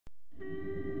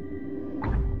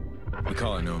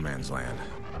call it no man's land.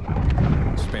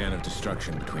 Span of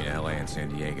destruction between LA and San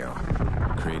Diego,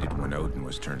 created when Odin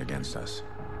was turned against us.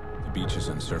 The beaches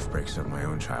and surf breaks of my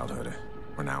own childhood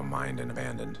were now mined and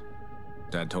abandoned.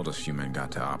 Dad told us few men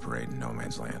got to operate in no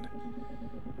man's land.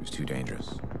 It was too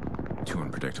dangerous, too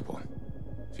unpredictable.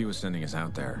 If he was sending us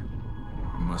out there,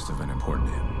 it must have been important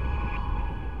to him.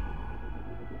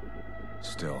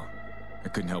 Still, I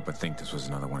couldn't help but think this was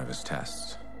another one of his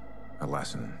tests. A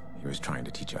lesson he was trying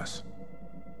to teach us.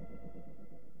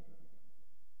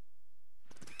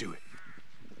 Do it.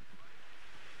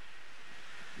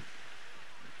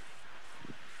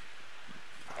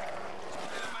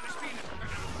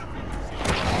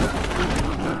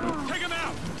 Take him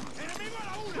out!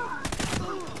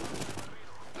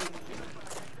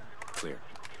 Clear.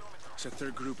 It's a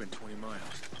third group in 20 miles.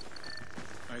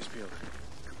 Eyes peeled.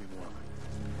 Could be more of it.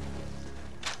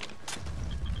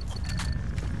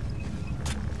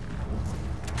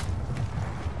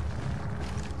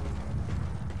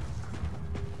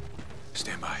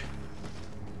 Stand by.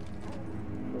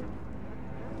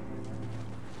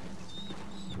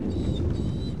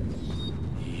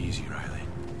 Easy, Riley.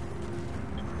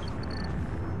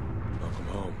 Welcome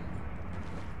home.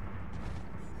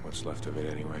 What's left of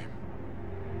it, anyway.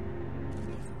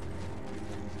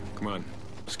 Come on,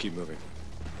 let's keep moving.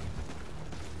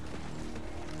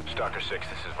 Stalker 6,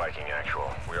 this is Viking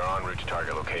Actual. We are en route to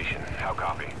target location. How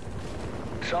copy?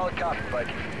 Solid copy,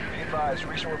 Viking. Be advised,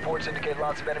 recent reports indicate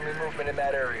lots of enemy movement in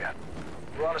that area.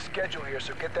 We're on a schedule here,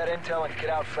 so get that intel and get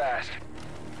out fast.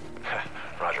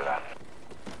 Roger that.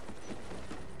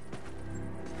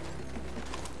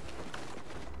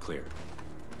 Clear.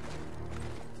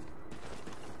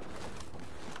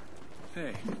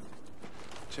 Hey,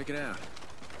 check it out.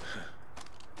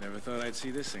 Never thought I'd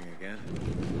see this thing again.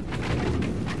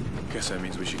 Guess that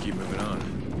means we should keep moving on.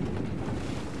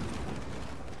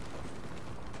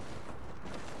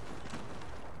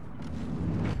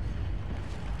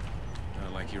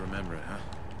 Not like you remember it, huh?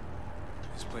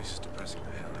 This place is depressing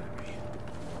the hell out of me.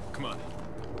 Come on.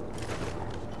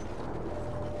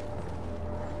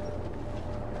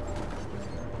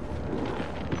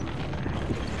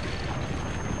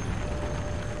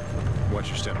 Watch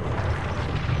your step.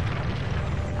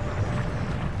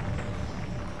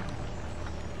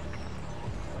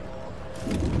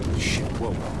 Shit,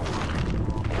 whoa.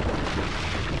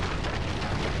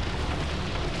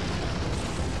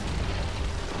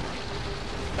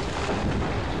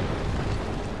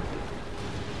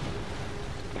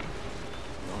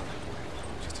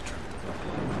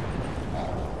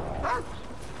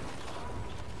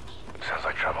 Sounds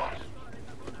like trouble.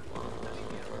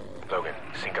 Logan,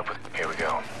 sync up with... Here we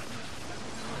go.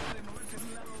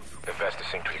 The vest is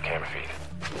synced with your camera feed.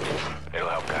 It'll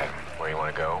help guide him. Where you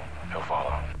want to go, he'll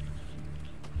follow.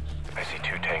 I see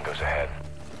 2 tangos ahead.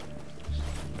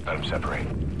 Let them separate.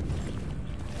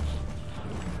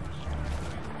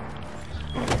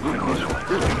 The close one.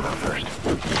 Think about first.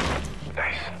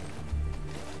 Nice.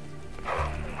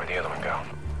 Where'd the other one go?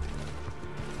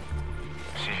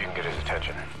 See if you can get his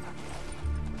attention.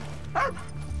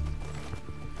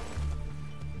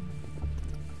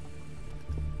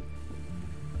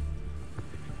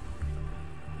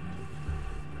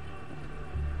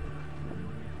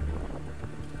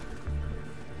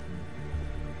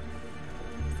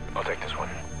 I'll take this one.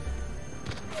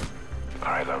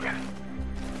 All right, Logan.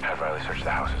 Have Riley search the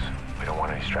houses. We don't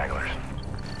want any stragglers.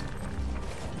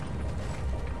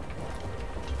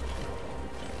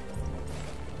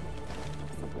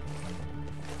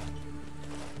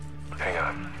 Hang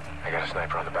on. I got a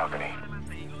sniper on the balcony.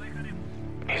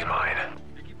 He's mine.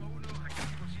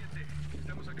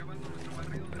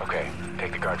 Okay,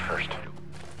 take the guard first.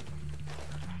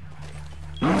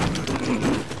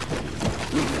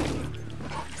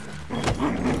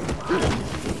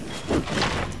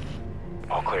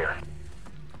 All clear.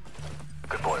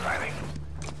 Good boy, Riley.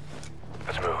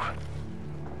 Let's move.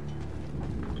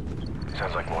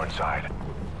 Sounds like more inside.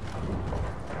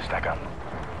 Stack up.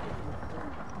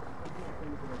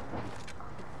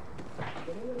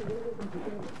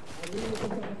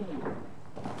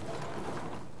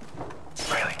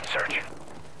 Riley, search.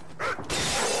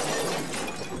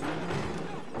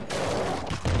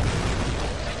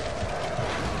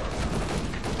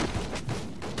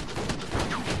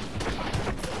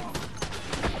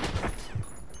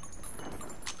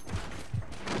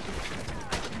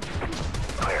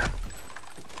 Clear.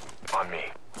 On me.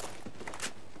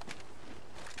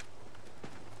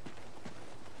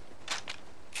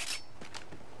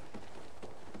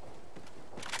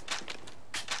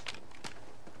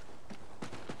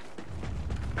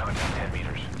 Contact 10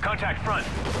 meters. Contact front.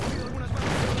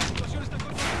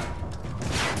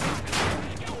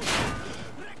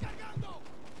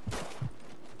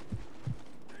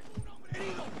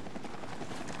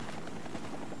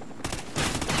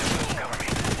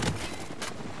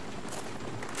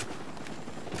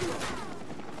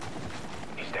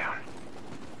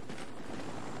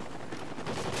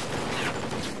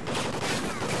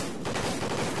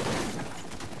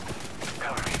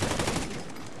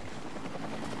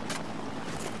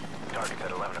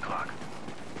 Said 11 o'clock.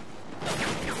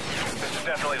 This is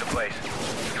definitely the place.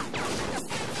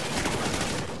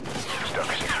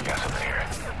 Stoker says we got something here.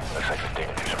 Looks like they're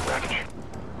digging through some wreckage.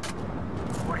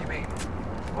 What do you mean?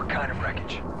 What kind of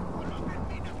wreckage?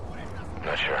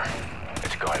 Not sure.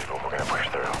 It's guarded, but we're gonna push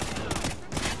through.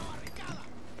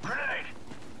 Grenade!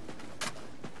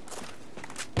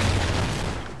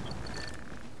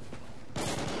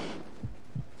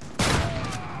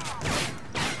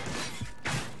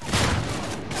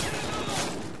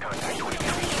 Contact 20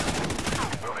 meters.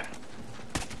 Moving.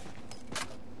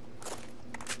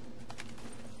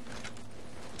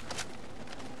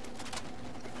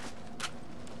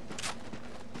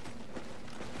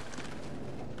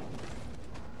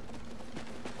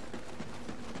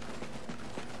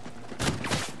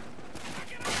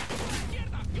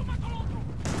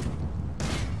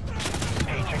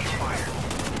 Hey, check your fire.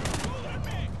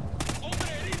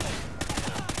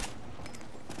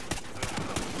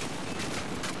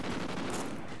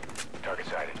 Target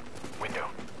sighted. Window.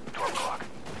 12 o'clock.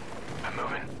 I'm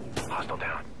moving. Hostile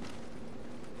down.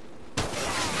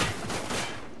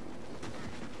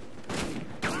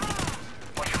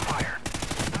 Watch your fire.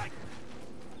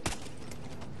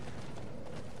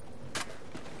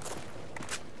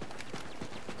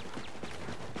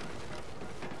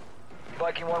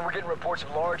 Viking 1, we're getting reports of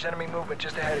large enemy movement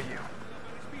just ahead of you.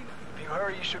 If you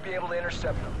hurry, you should be able to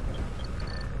intercept them.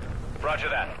 Roger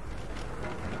that.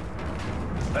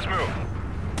 Let's move.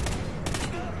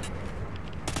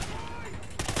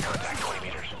 Contact 20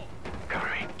 meters. Cover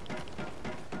me.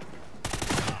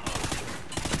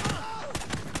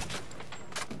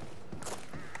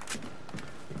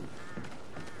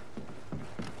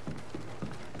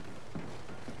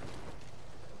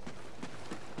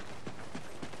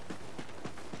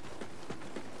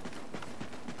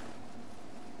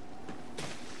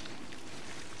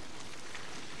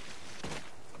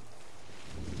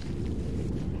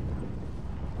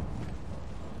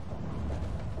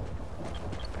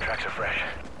 Tracks are fresh.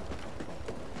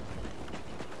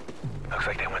 Looks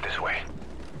like they went this way.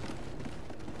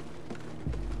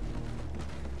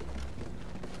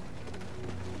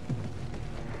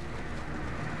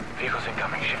 Vehicles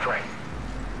incoming. Shift right.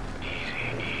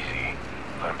 Easy, easy.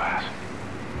 Let them pass.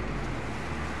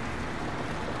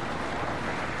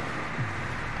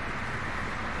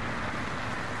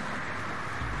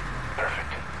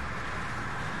 Perfect.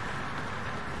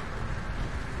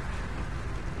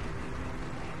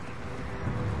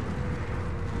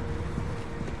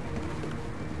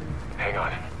 Hang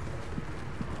on.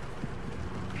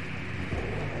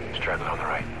 Straggler on the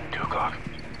right. 2 o'clock.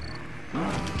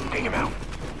 Take him out.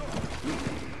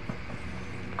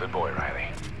 Good boy, Riley.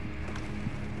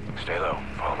 Stay low.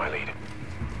 Follow my lead.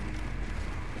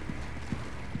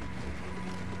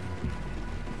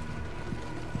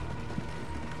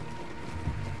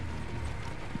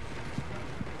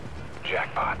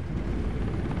 Jackpot.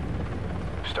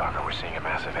 Stalker, we're seeing a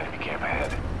massive enemy camp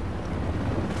ahead.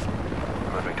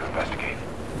 Moving to investigate.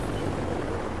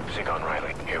 Sync on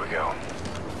Riley. Here we go.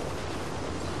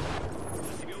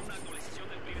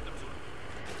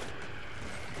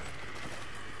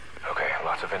 Okay,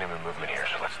 lots of enemy movement here,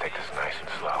 so let's take this nice and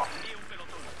slow.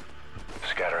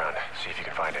 Scout around, see if you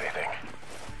can find anything.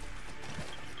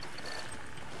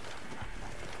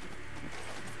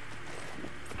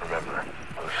 Remember,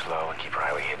 move slow and keep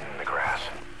Riley hidden in the grass.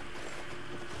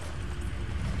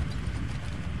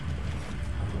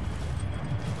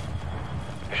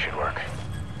 This should work.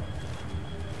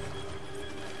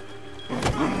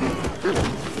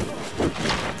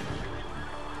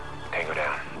 Tango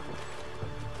down.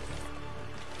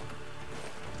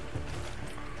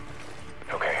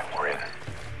 Okay, we're in.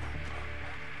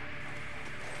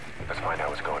 Let's find out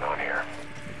what's going on here.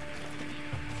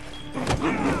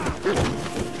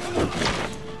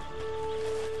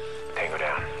 Tango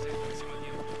down.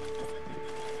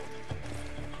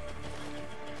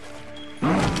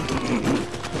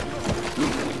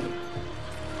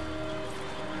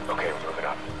 Okay, we're moving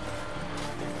up.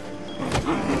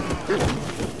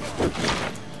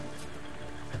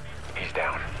 He's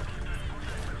down.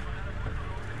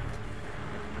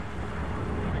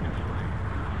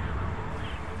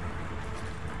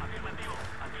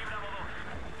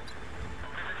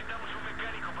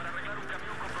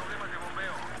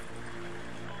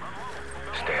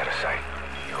 Stay out of sight.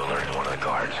 You alerted one of the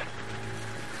guards.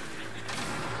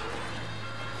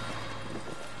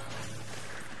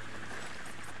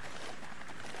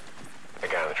 The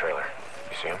guy on the trailer.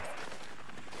 You see him?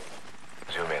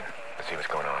 Zoom in. Let's see what's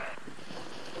going on.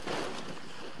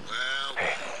 Well,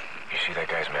 Hey, you see that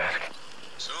guy's mask?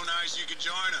 so nice you could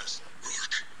join us.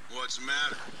 Rourke, what's the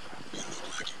matter? You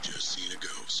look like you've just seen seen a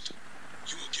ghost.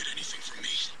 You won't get anything from me.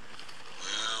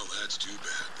 Well, that's too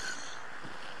bad then.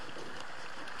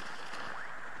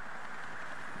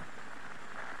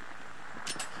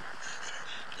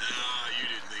 Nah, you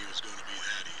didn't think it was going to be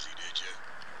that easy, did you?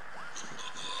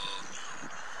 Oh,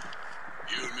 no.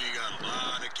 You and me got a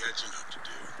lot of catching up to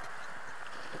do.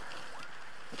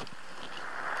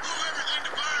 Move everything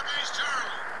to Firebase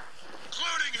Charlie,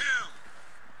 including him.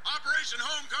 Operation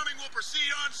Homecoming will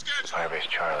proceed on schedule. Firebase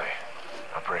Charlie.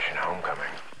 Operation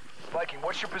Homecoming. Viking,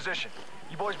 what's your position?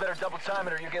 You boys better double time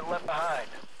it or you'll get left behind.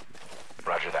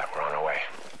 Roger that, we're on our way.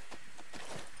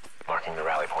 Marking the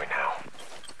rally point now.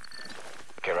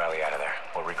 Get Riley out of there.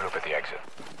 We'll regroup at the exit.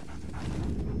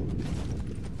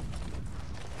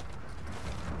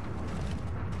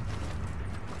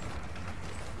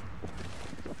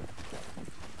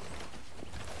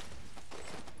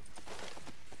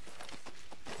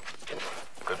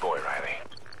 Good boy, Riley.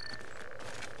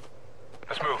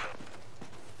 Let's move.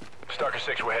 Stalker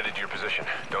 6, we're headed to your position.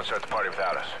 Don't start the party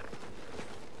without us.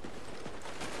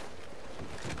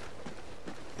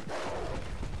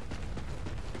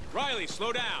 Riley,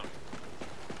 slow down.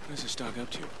 What is this dog up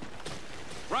to?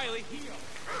 Riley, heel.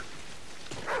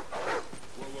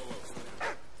 Whoa, whoa, whoa.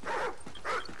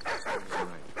 All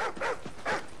right.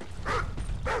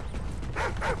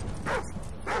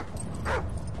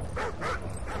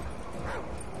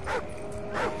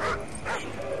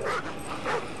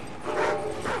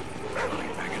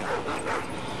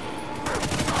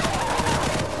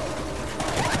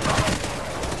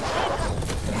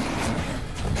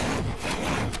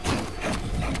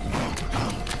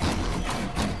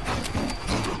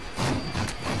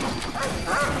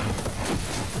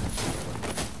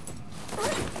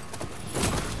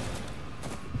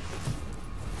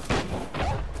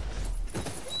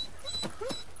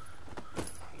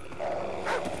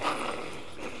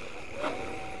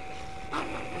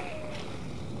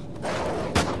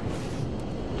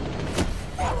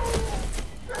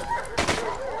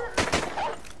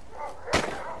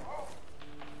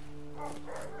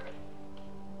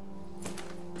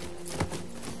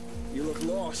 You look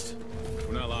lost.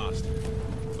 We're not lost.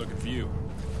 Looking for you,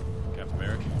 Captain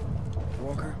Merrick.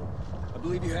 Walker, I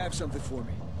believe you have something for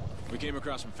me. We came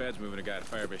across some feds moving a guy to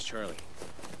Firebase Charlie.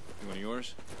 You one of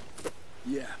yours?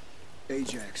 Yeah,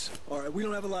 Ajax. All right, we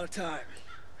don't have a lot of time.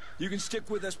 You can stick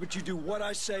with us, but you do what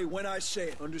I say when I say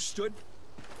it. Understood?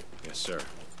 Yes, sir.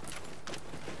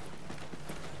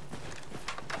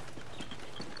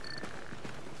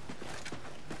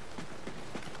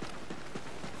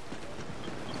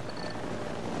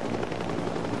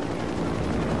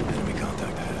 Enemy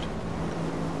contact ahead.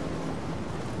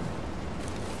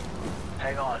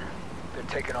 Hang on. They're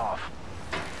taking off.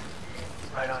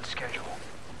 Right on schedule.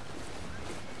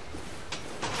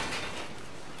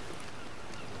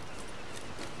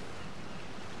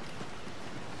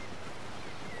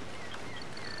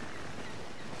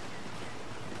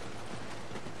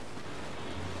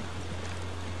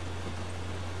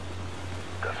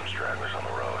 Got some stragglers on the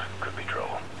road. Could be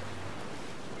trouble.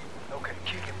 Okay,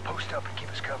 Keegan, post up and keep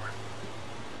us covered.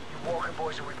 You Walker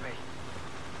boys are with me.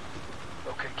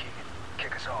 Okay, Keegan,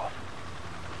 kick us off.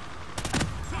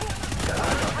 Got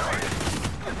eyes on target.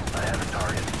 I have a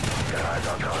target. Got eyes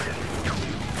on target.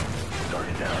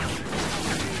 Target down.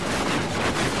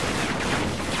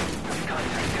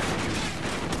 Contact diffused.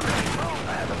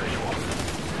 I have a visual.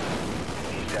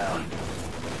 He's down.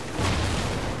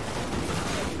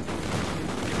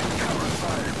 Cover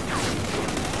fire.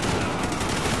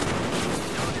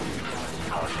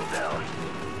 Hostile down.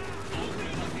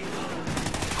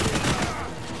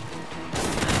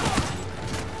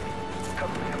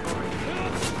 Cover me, I'm moving.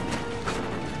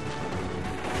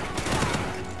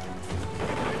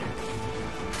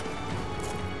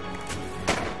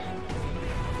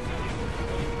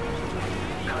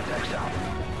 Contact's out.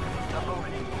 I'm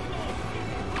moving.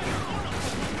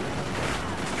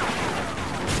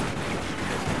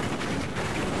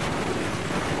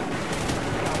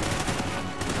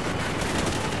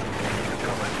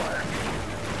 Cover fire.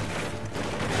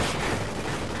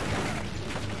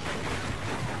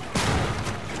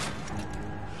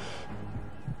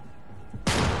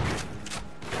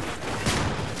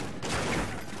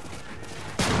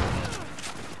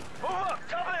 Move up,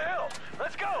 top of the hill.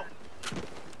 Let's go.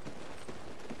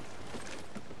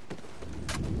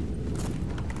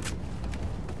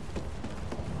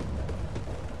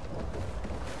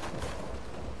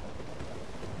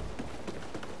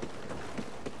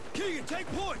 Keegan, take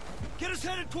point! Get us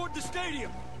headed toward the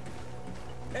stadium!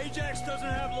 Ajax doesn't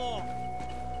have long.